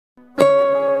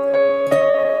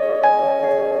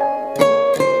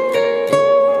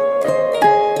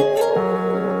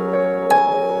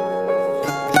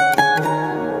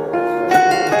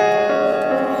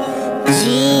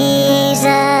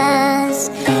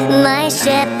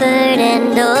shepherd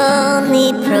and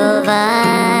only provider.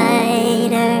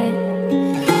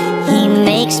 He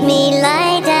makes me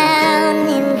lie down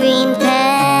in green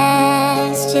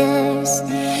pastures.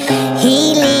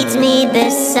 He leads me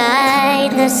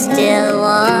beside the still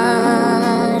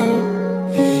water.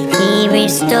 He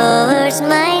restores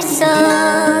my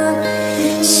soul.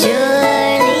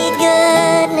 Surely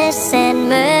goodness and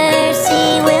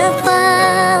mercy will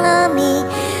follow me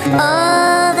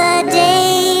all the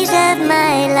days of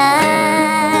my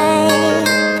life,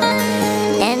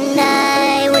 and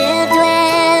I will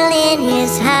dwell in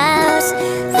His house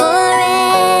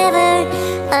forever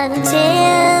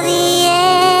until the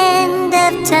end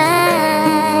of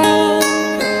time.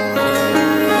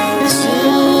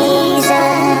 Jesus,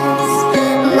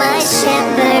 my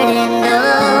shepherd and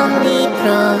only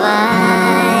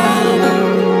provider,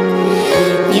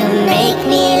 you make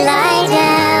me lie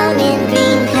down in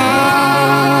green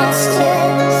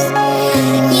pastures.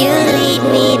 You lead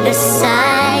me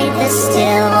beside the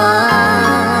still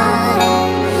water.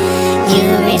 You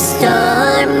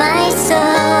restore my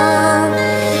soul.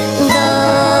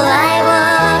 Though I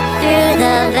walk through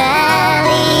the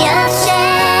valley of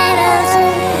shadows,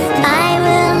 I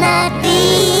will not be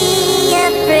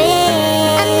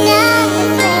afraid. I'm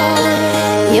not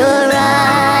afraid. Your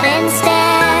rod and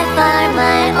staff are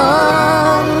my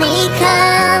only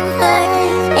comfort,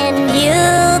 and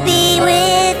you'll be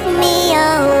with me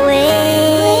always.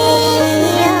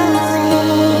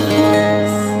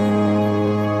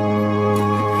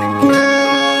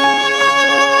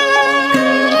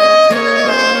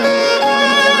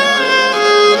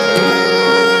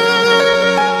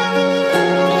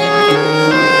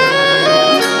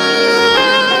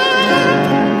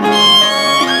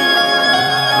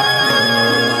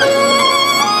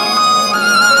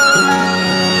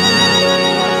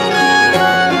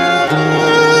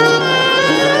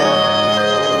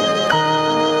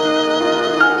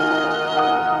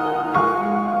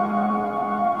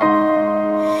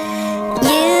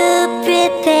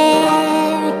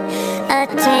 A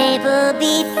table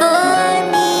before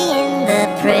me in the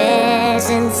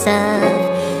presence of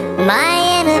my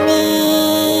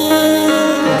enemies,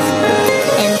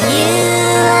 and you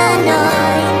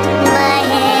anoint my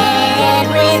head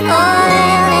with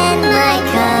oil, and my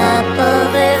cup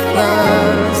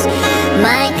overflows.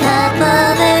 My cup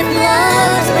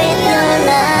overflows with your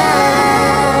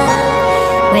love,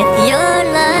 with your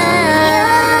love.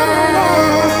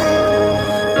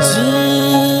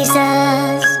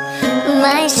 Jesus,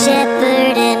 my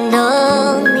shepherd and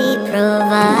only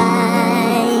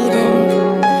provider,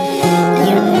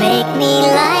 you make me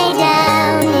lie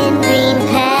down in green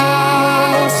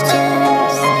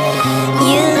pastures.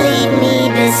 You lead me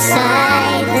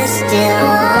beside the still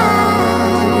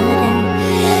water.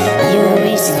 You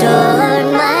restore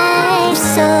my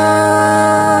soul.